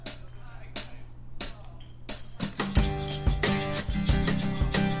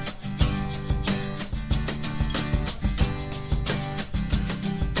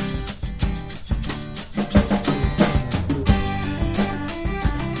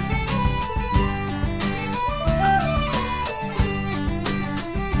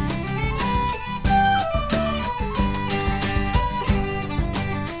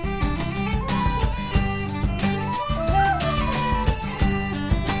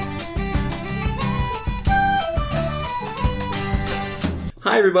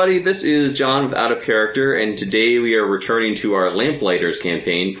Hi everybody, this is John with Out of Character, and today we are returning to our Lamplighters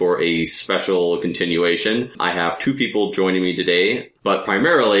campaign for a special continuation. I have two people joining me today, but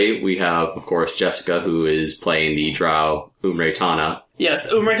primarily we have, of course, Jessica, who is playing the Drow Umretana.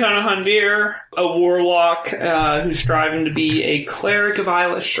 Yes, Umretana Handir, a warlock who's striving to be a cleric of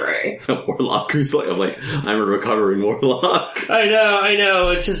Illustrae. A warlock who's like, I'm a recovering warlock. I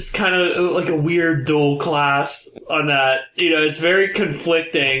know. It's just kind of like a weird dual class on that. It's very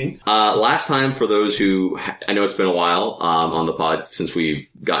conflicting. Last time, for those who, I know it's been a while on the pod since we've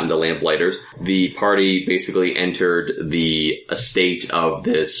gotten to Lamplighters, the party basically entered the estate of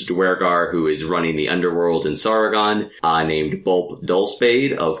this Dwergar who is running the underworld in Saragon, named Bulp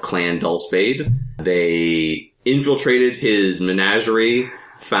Dullspade of Clan Dullspade. They infiltrated his menagerie,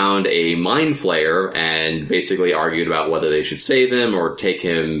 found a mind flayer, and basically argued about whether they should save him or take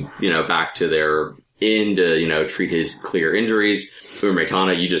him, back to their inn to, treat his clear injuries.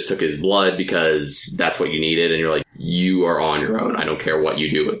 Umretana, you just took his blood because that's what you needed, and you're like, you are on your own. I don't care what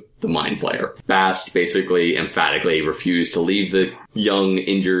you do with the mind flayer. Bast basically emphatically refused to leave the young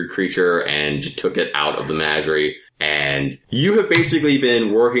injured creature and took it out of the menagerie. And you have basically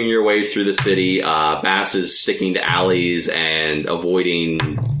been working your way through the city. Bast is sticking to alleys and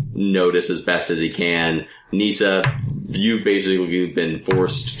avoiding notice as best as he can. Nisa, you've basically been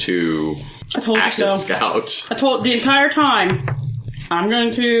forced to act as scout. I told the entire time. I'm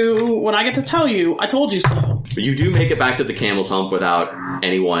going to, when I get to tell you, I told you so. But you do make it back to the Camel's Hump without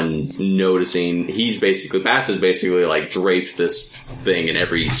anyone noticing. Bast is basically like draped this thing in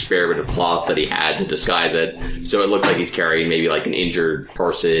every spare bit of cloth that he had to disguise it. So it looks like he's carrying maybe like an injured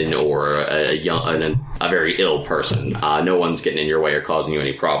person or a very ill person. No one's getting in your way or causing you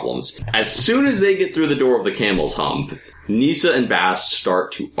any problems. As soon as they get through the door of the Camel's Hump, Nisa and Bast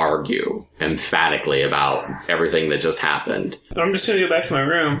start to argue emphatically about everything that just happened. I'm just going to go back to my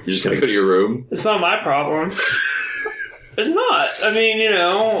room. You're just going to go to your room? It's not my problem. It's not. I mean,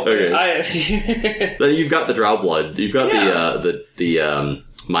 Okay. Then you've got the drow blood. You've got the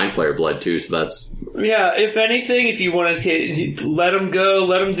mind flayer blood too, so that's... Yeah, if anything, if you want to let him go,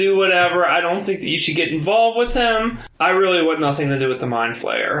 let him do whatever, I don't think that you should get involved with him. I really want nothing to do with the mind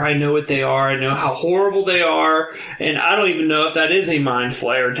flayer. I know what they are, I know how horrible they are, and I don't even know if that is a mind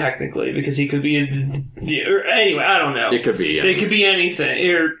flayer technically, because he could be anyway, I don't know. It could be anything. It could be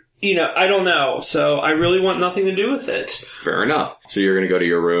anything. I don't know. So I really want nothing to do with it. Fair enough. So you're going to go to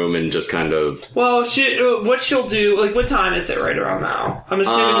your room and just kind of... Well, what she'll do... Like, what time is it right around now? I'm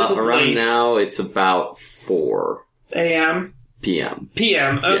assuming it's around late. now, it's about 4 a.m.? p.m.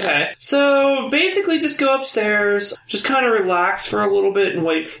 PM, okay. Yeah. So, basically just go upstairs, just kind of relax for a little bit and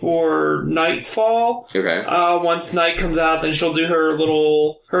wait for nightfall. Okay. Once night comes out, then she'll do her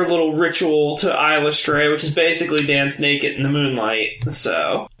little ritual to Illustrae, which is basically dance naked in the moonlight,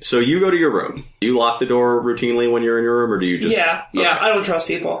 So you go to your room. Do you lock the door routinely when you're in your room, or do you just... Yeah, okay. I don't trust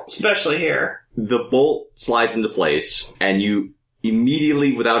people, especially here. The bolt slides into place, and you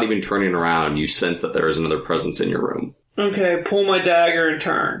immediately, without even turning around, you sense that there is another presence in your room. Okay, pull my dagger and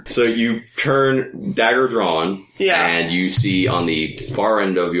turn. So you turn, dagger drawn, and you see on the far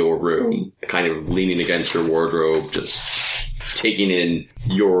end of your room, kind of leaning against your wardrobe, just taking in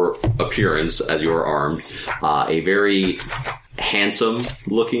your appearance as you're armed, a very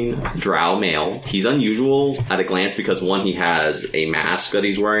handsome-looking drow male. He's unusual at a glance because, one, he has a mask that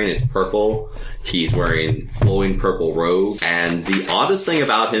he's wearing. It's purple. He's wearing flowing purple robe. And the oddest thing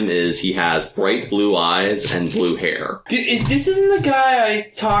about him is he has bright blue eyes and blue hair. This isn't the guy I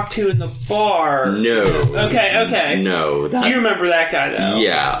talked to in the bar. No. Okay. No. You remember that guy, though.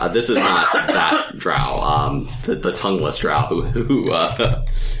 Yeah, this is not that drow. The tongueless drow who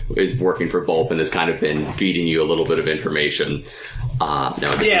is working for Bulp and has kind of been feeding you a little bit of information. No,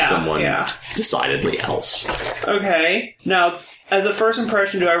 this is someone decidedly else. Okay. Now, as a first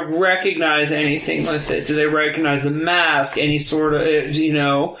impression, do I recognize anything with it? Do they recognize the mask? Any sort of,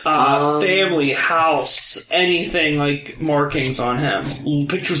 family, house, anything like markings on him?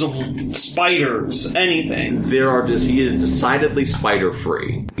 Pictures of spiders, anything? He is decidedly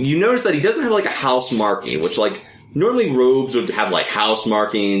spider-free. You notice that he doesn't have like a house marking, which normally robes would have like house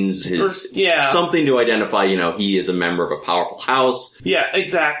markings, something to identify, he is a member of a powerful house. Yeah,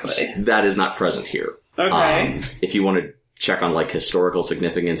 exactly. That is not present here. Okay. If you want to check on historical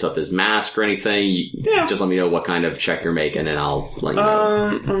significance of his mask or anything, just let me know what kind of check you're making and I'll let you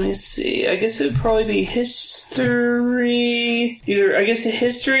know. Let me see. I guess it would probably be history. Either, I guess,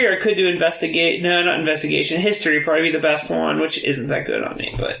 history, or I could do investigate. No, not investigation. History would probably be the best one, which isn't that good on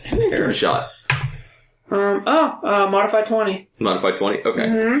me, but give it a shot. Modified 20. Modified 20? Okay.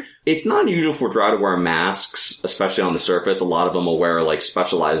 Mm-hmm. It's not unusual for Drow to wear masks, especially on the surface. A lot of them will wear, like,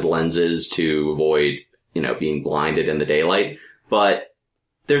 specialized lenses to avoid, being blinded in the daylight. But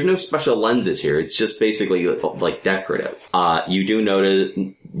there's no special lenses here. It's just basically, like, decorative. You do notice,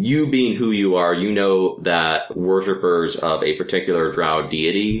 you being who you are, you know that worshippers of a particular Drow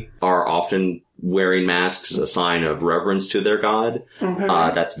deity are often wearing masks as a sign of reverence to their god. Okay.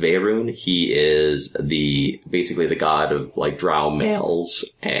 That's Veyrun. He is basically the god of, like, Drow males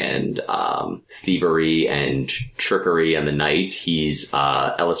and thievery and trickery and the night. He's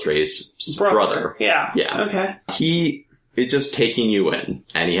Elistray's brother. Yeah. Yeah. Okay. He is just taking you in,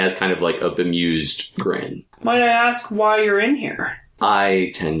 and he has kind of like a bemused grin. Might I ask why you're in here?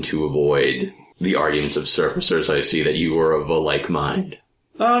 I tend to avoid the arguments of surfacers. I see that you are of a like mind.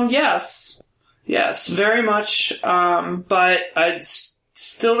 Yes. Yes, very much. But it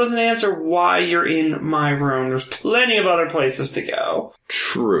still doesn't answer why you're in my room. There's plenty of other places to go.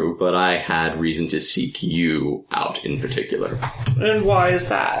 True, but I had reason to seek you out in particular. And why is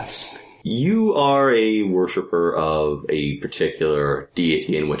that? You are a worshipper of a particular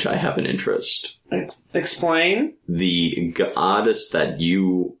deity in which I have an interest. Explain? The goddess that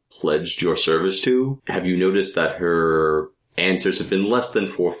you pledged your service to, have you noticed that her answers have been less than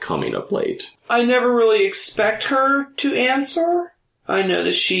forthcoming of late? I never really expect her to answer. I know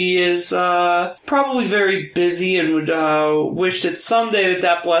that she is probably very busy and would wish that someday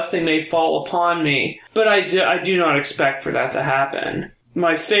that blessing may fall upon me. But I do not expect for that to happen.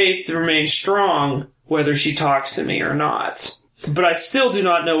 My faith remains strong, whether she talks to me or not. But I still do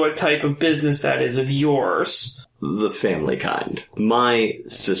not know what type of business that is of yours. The family kind. My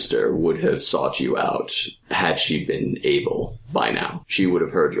sister would have sought you out had she been able by now. She would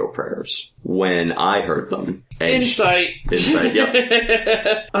have heard your prayers. When I heard them... Insight. Insight,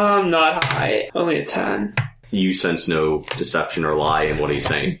 yep. Not high. Only a 10. You sense no deception or lie in what he's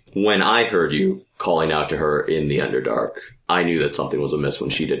saying. When I heard you calling out to her in the Underdark, I knew that something was amiss when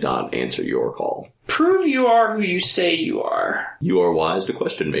she did not answer your call. Prove you are who you say you are. You are wise to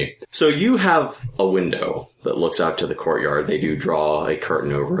question me. So you have a window that looks out to the courtyard. They do draw a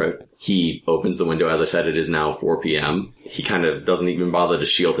curtain over it. He opens the window. As I said, it is now 4 p.m. He kind of doesn't even bother to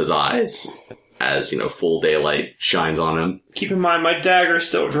shield his eyes as, full daylight shines on him. Keep in mind, my dagger's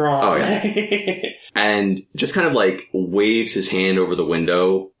still drawn. Oh, yeah. And just kind of like waves his hand over the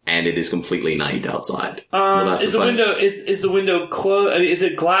window, and it is completely night outside. Is the window closed? I mean, is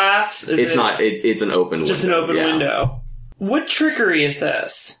it glass? It's an open window. Just an open window. What trickery is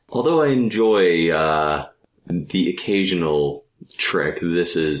this? Although I enjoy the occasional trick,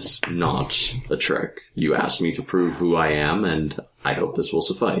 this is not a trick. You asked me to prove who I am, and I hope this will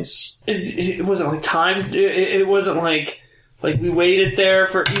suffice. It wasn't like time. It wasn't like we waited there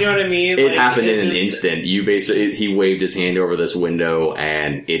for, you know what I mean? It happened in an instant. He waved his hand over this window,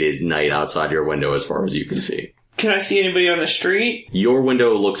 and it is night outside your window as far as you can see. Can I see anybody on the street? Your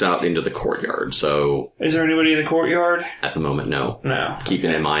window looks out into the courtyard, so... Is there anybody in the courtyard? At the moment, no. No.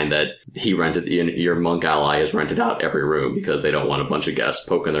 Keeping in mind that your monk ally has rented out every room because they don't want a bunch of guests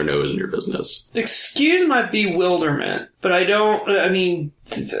poking their nose in your business. Excuse my bewilderment, but I really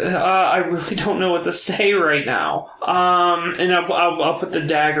don't know what to say right now. And I'll put the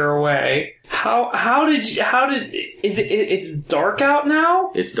dagger away. It's dark out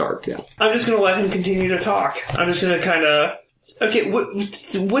now? It's dark, yeah. I'm just gonna let him continue to talk. I'm just gonna kinda... Okay,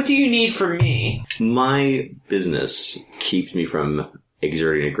 what do you need from me? My business keeps me from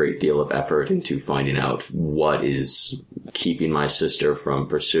exerting a great deal of effort into finding out what is keeping my sister from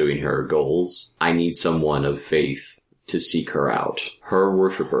pursuing her goals. I need someone of faith to seek her out. Her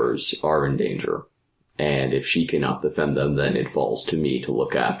worshippers are in danger. And if she cannot defend them, then it falls to me to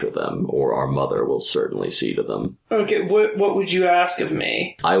look after them, or our mother will certainly see to them. Okay, what would you ask of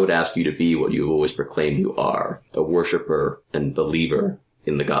me? I would ask you to be what you have always proclaimed you are, a worshipper and believer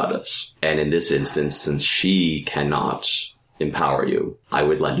in the goddess. And in this instance, since she cannot empower you, I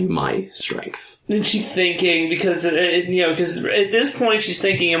would lend you my strength. And she's thinking, because at this point she's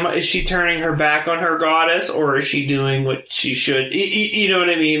thinking, is she turning her back on her goddess, or is she doing what she should? You know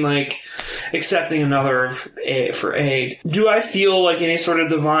what I mean? Like, accepting another for aid. Do I feel like any sort of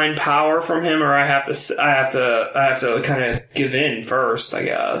divine power from him, or I have to kind of give in first, I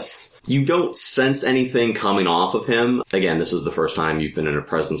guess? You don't sense anything coming off of him. Again, this is the first time you've been in the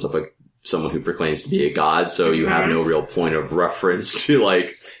presence of someone who proclaims to be a god, so you have no real point of reference to,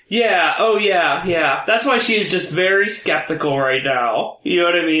 like... Yeah, oh yeah. That's why she is just very skeptical right now. You know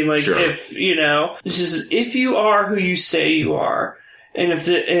what I mean? Like, sure. If you are who you say you are, and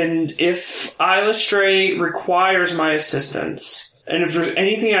if Illustrate requires my assistance, And if there's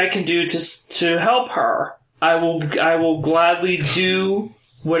anything I can do to help her, I will gladly do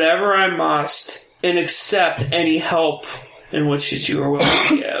whatever I must and accept any help in which you are willing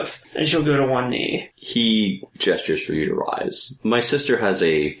to give. And she'll go to one knee. He gestures for you to rise. My sister has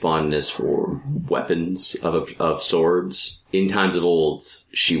a fondness for weapons of swords. In times of old,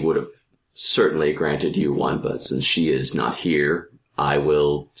 she would have certainly granted you one, but since she is not here, I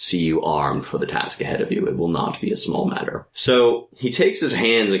will see you armed for the task ahead of you. It will not be a small matter. So he takes his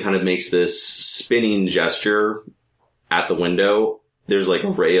hands and kind of makes this spinning gesture at the window. There's like a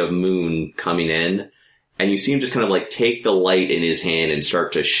ray of moon coming in. And you see him just kind of like take the light in his hand and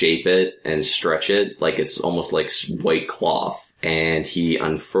start to shape it and stretch it like it's almost like white cloth. And he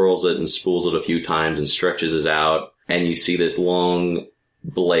unfurls it and spools it a few times and stretches it out. And you see this long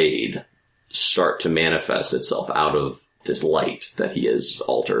blade start to manifest itself out of this light that he has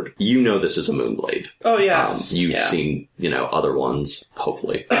altered. You know this is a moon blade. Oh, yes. You've seen, other ones,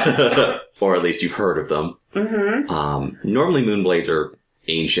 hopefully. Or at least you've heard of them. Mm-hmm. Normally moon blades are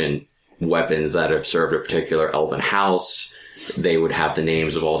ancient weapons that have served a particular elven house. They would have the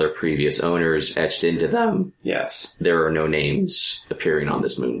names of all their previous owners etched into them. Yes. There are no names appearing on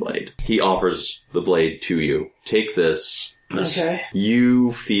this moonblade. He offers the blade to you. Take this. Okay.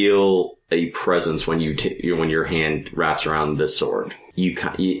 You feel a presence when when your hand wraps around this sword.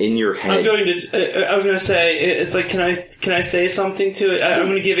 In your head. I was going to say, it's like, can I say something to it? I'm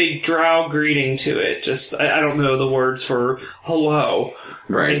going to give a drow greeting to it. Just, I don't know the words for hello.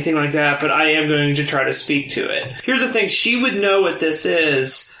 Or anything like that, but I am going to try to speak to it. Here's the thing, she would know what this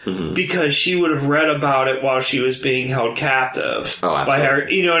is because she would have read about it while she was being held captive by her.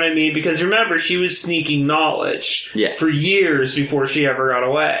 You know what I mean? Because remember, she was sneaking knowledge for years before she ever got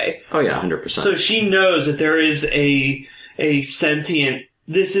away. Oh yeah, 100%. So she knows that there is a sentient,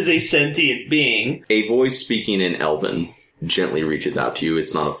 this is a sentient being. A voice speaking in Elven gently reaches out to you.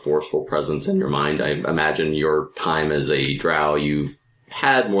 It's not a forceful presence in your mind. I imagine your time as a drow, you've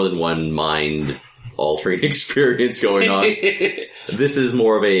had more than one mind-altering experience going on. This is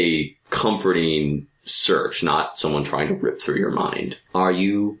more of a comforting search, not someone trying to rip through your mind. Are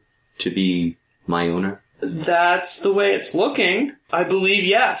you to be my owner? That's the way it's looking. I believe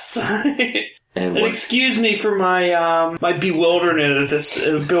yes. And excuse me for my my bewilderness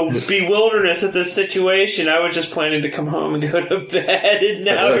at this situation. I was just planning to come home and go to bed, and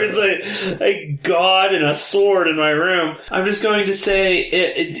now there's a god and a sword in my room. I'm just going to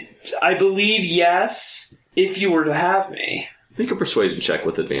say, I believe yes, if you were to have me. Make a persuasion check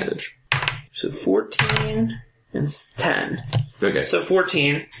with advantage. So 14 and 10. Okay. So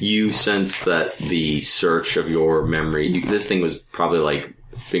 14. You sense that the search of your memory, this thing was probably like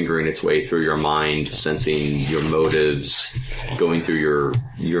fingering its way through your mind, sensing your motives, going through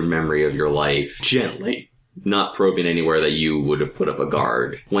your memory of your life gently, not probing anywhere that you would have put up a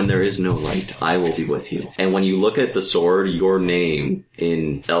guard. When there is no light, I will be with you. And when you look at the sword, your name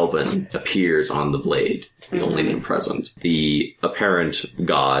in Elven appears on the blade, the only name present. The apparent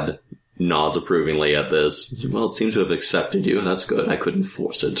god nods approvingly at this. Well, it seems to have accepted you. That's good. I couldn't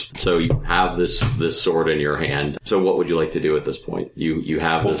force it. So you have this sword in your hand. So what would you like to do at this point? You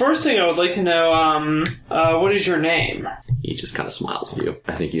have this... Well, first thing I would like to know, what is your name? He just kind of smiles at you.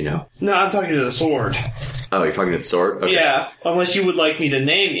 I think you know. No, I'm talking to the sword. Oh, you're talking to the sword? Okay. Yeah, unless you would like me to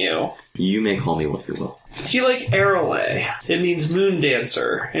name you. You may call me what you will. Do you like Arrowlay? It means moon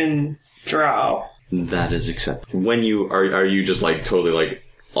dancer in Drow. That is acceptable. When you... Are you just like totally like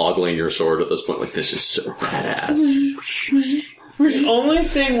ogling your sword at this point, like, this is so badass? The only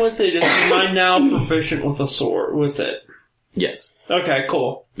thing with it is, am I now proficient with a sword, with it? Yes. Okay,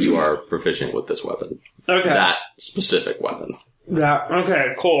 cool. You are proficient with this weapon. Okay. That specific weapon. Yeah,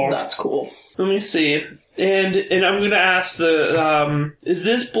 okay, cool. That's cool. Let me see. And I'm going to ask is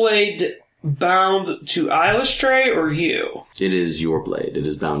this blade bound to Illustrae or you? It is your blade. It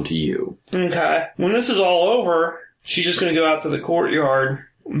is bound to you. Okay. When this is all over, she's just going to go out to the courtyard,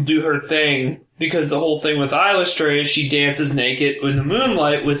 do her thing, because the whole thing with Illustrae is she dances naked in the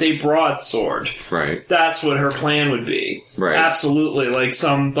moonlight with a broadsword. Right. That's what her plan would be. Right. Absolutely, like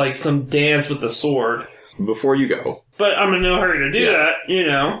some dance with the sword. Before you go. But I'm in no hurry to do that, you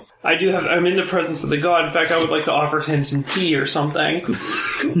know. I'm in the presence of the god. In fact, I would like to offer him some tea or something.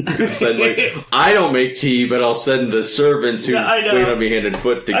 Said, like, I don't make tea, but I'll send the servants who wait on me hand and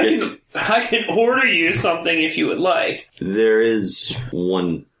foot to get... I can order you something if you would like. There is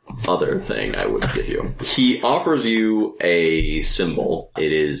one other thing I would give you. He offers you a symbol.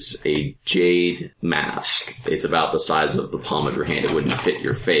 It is a jade mask. It's about the size of the palm of your hand. It wouldn't fit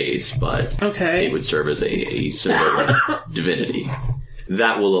your face, but it would serve as a symbol of divinity.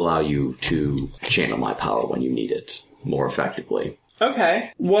 That will allow you to channel my power when you need it. more effectively.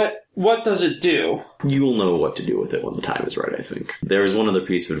 Okay. What does it do? You will know what to do with it when the time is right, I think. There is one other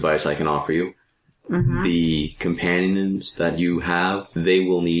piece of advice I can offer you. Mm-hmm. The companions that you have, they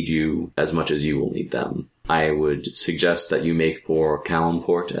will need you as much as you will need them. I would suggest that you make for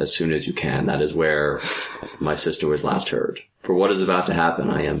Calimport as soon as you can. That is where my sister was last heard. For what is about to happen,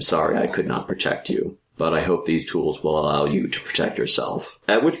 I am sorry I could not protect you. But I hope these tools will allow you to protect yourself.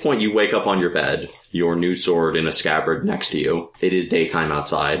 At which point you wake up on your bed, your new sword in a scabbard next to you. It is daytime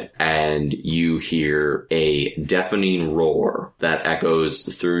outside, and you hear a deafening roar that echoes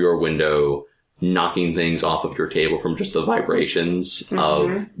through your window, knocking things off of your table from just the vibrations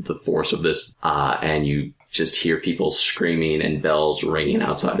of the force of this, and you just hear people screaming and bells ringing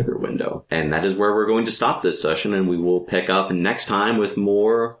outside of your window. And that is where we're going to stop this session, and we will pick up next time with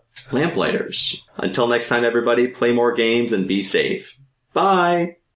more Lamplighters. Until next time, everybody, play more games and be safe. Bye!